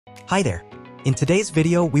Hi there! In today's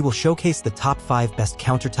video, we will showcase the top 5 best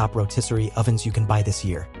countertop rotisserie ovens you can buy this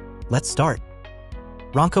year. Let's start!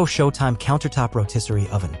 Ronco Showtime Countertop Rotisserie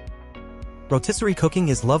Oven. Rotisserie cooking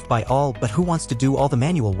is loved by all, but who wants to do all the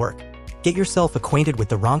manual work? Get yourself acquainted with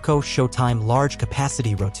the Ronco Showtime Large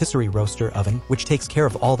Capacity Rotisserie Roaster Oven, which takes care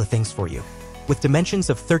of all the things for you. With dimensions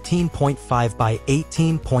of 13.5 by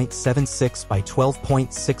 18.76 by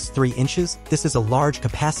 12.63 inches, this is a large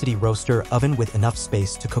capacity roaster oven with enough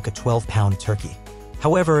space to cook a 12-pound turkey.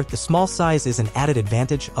 However, the small size is an added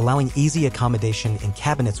advantage, allowing easy accommodation in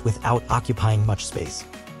cabinets without occupying much space.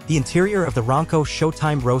 The interior of the Ronco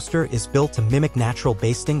Showtime roaster is built to mimic natural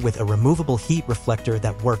basting with a removable heat reflector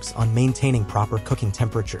that works on maintaining proper cooking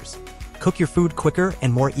temperatures. Cook your food quicker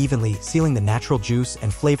and more evenly, sealing the natural juice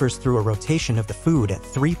and flavors through a rotation of the food at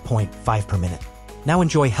 3.5 per minute. Now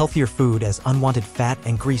enjoy healthier food as unwanted fat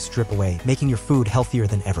and grease strip away, making your food healthier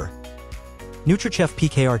than ever. Nutrichef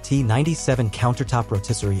PKRT 97 Countertop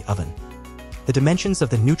Rotisserie Oven. The dimensions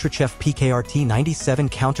of the Nutrichef PKRT 97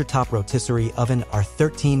 Countertop Rotisserie Oven are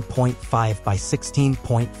 13.5 by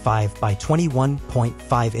 16.5 by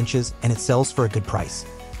 21.5 inches, and it sells for a good price.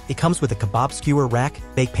 It comes with a kebab skewer rack,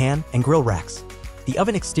 bake pan, and grill racks. The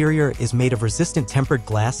oven exterior is made of resistant tempered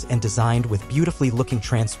glass and designed with beautifully looking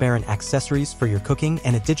transparent accessories for your cooking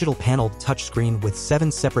and a digital paneled touchscreen with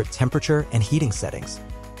 7 separate temperature and heating settings.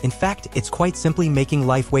 In fact, it's quite simply making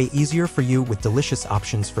life way easier for you with delicious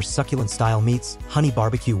options for succulent-style meats, honey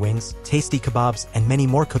barbecue wings, tasty kebabs, and many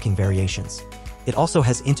more cooking variations. It also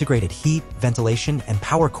has integrated heat, ventilation, and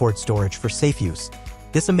power cord storage for safe use.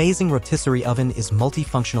 This amazing rotisserie oven is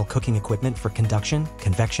multifunctional cooking equipment for conduction,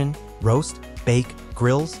 convection, roast, bake,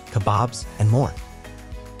 grills, kebabs, and more.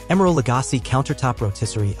 Emeril Lagasse Countertop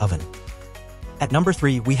Rotisserie Oven. At number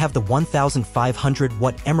 3, we have the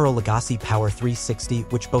 1,500-watt Emeril Lagasse Power 360,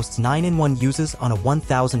 which boasts 9-in-1 uses on a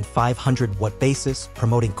 1,500-watt basis,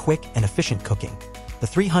 promoting quick and efficient cooking. The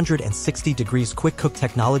 360 degrees quick cook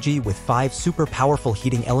technology with 5 super powerful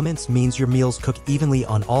heating elements means your meals cook evenly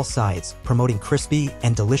on all sides, promoting crispy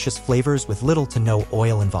and delicious flavors with little to no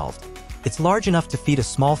oil involved. It's large enough to feed a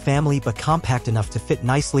small family but compact enough to fit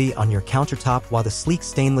nicely on your countertop, while the sleek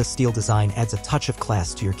stainless steel design adds a touch of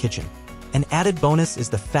class to your kitchen. An added bonus is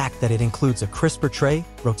the fact that it includes a crisper tray,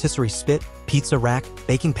 rotisserie spit, pizza rack,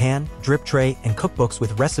 baking pan, drip tray, and cookbooks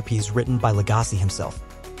with recipes written by Lagasse himself.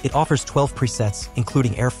 It offers 12 presets,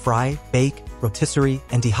 including air fry, bake, rotisserie,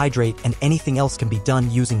 and dehydrate, and anything else can be done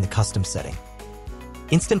using the custom setting.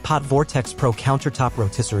 Instant Pot Vortex Pro Countertop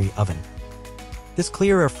Rotisserie Oven. This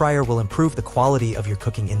clear air fryer will improve the quality of your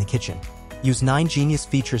cooking in the kitchen. Use 9 genius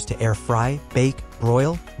features to air fry, bake,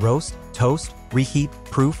 broil, roast, toast, reheat,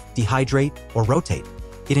 proof, dehydrate, or rotate.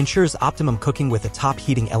 It ensures optimum cooking with a top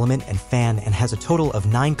heating element and fan, and has a total of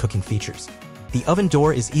 9 cooking features. The oven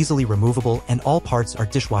door is easily removable and all parts are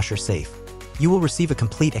dishwasher safe. You will receive a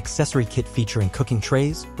complete accessory kit featuring cooking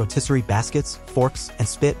trays, rotisserie baskets, forks, and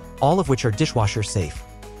spit, all of which are dishwasher safe.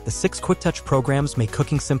 The 6 quick-touch programs make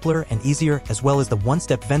cooking simpler and easier, as well as the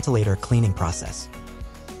one-step ventilator cleaning process.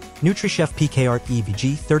 Nutrichef PKRT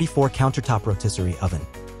EVG34 Countertop Rotisserie Oven.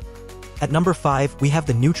 At number 5, we have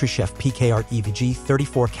the Nutrichef PKRT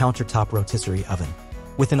EVG34 Countertop Rotisserie Oven.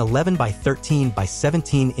 With an 11 by 13 by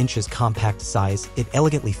 17 inches compact size, it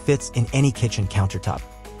elegantly fits in any kitchen countertop.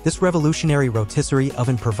 This revolutionary rotisserie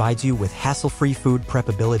oven provides you with hassle-free food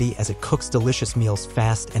prepability as it cooks delicious meals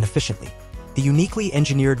fast and efficiently. The uniquely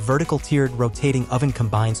engineered vertical tiered rotating oven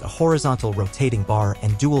combines a horizontal rotating bar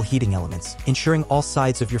and dual heating elements, ensuring all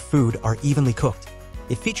sides of your food are evenly cooked.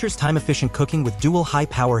 It features time-efficient cooking with dual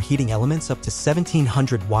high-power heating elements up to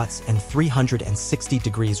 1,700 watts and 360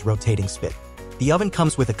 degrees rotating spit. The oven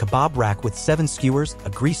comes with a kebab rack with 7 skewers, a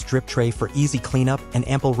grease drip tray for easy cleanup, and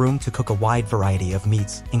ample room to cook a wide variety of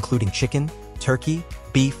meats, including chicken, turkey,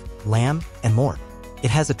 beef, lamb, and more. It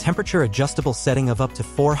has a temperature-adjustable setting of up to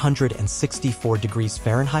 464 degrees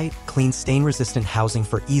Fahrenheit, clean stain-resistant housing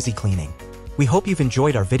for easy cleaning. We hope you've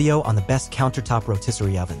enjoyed our video on the best countertop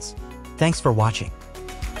rotisserie ovens. Thanks for watching.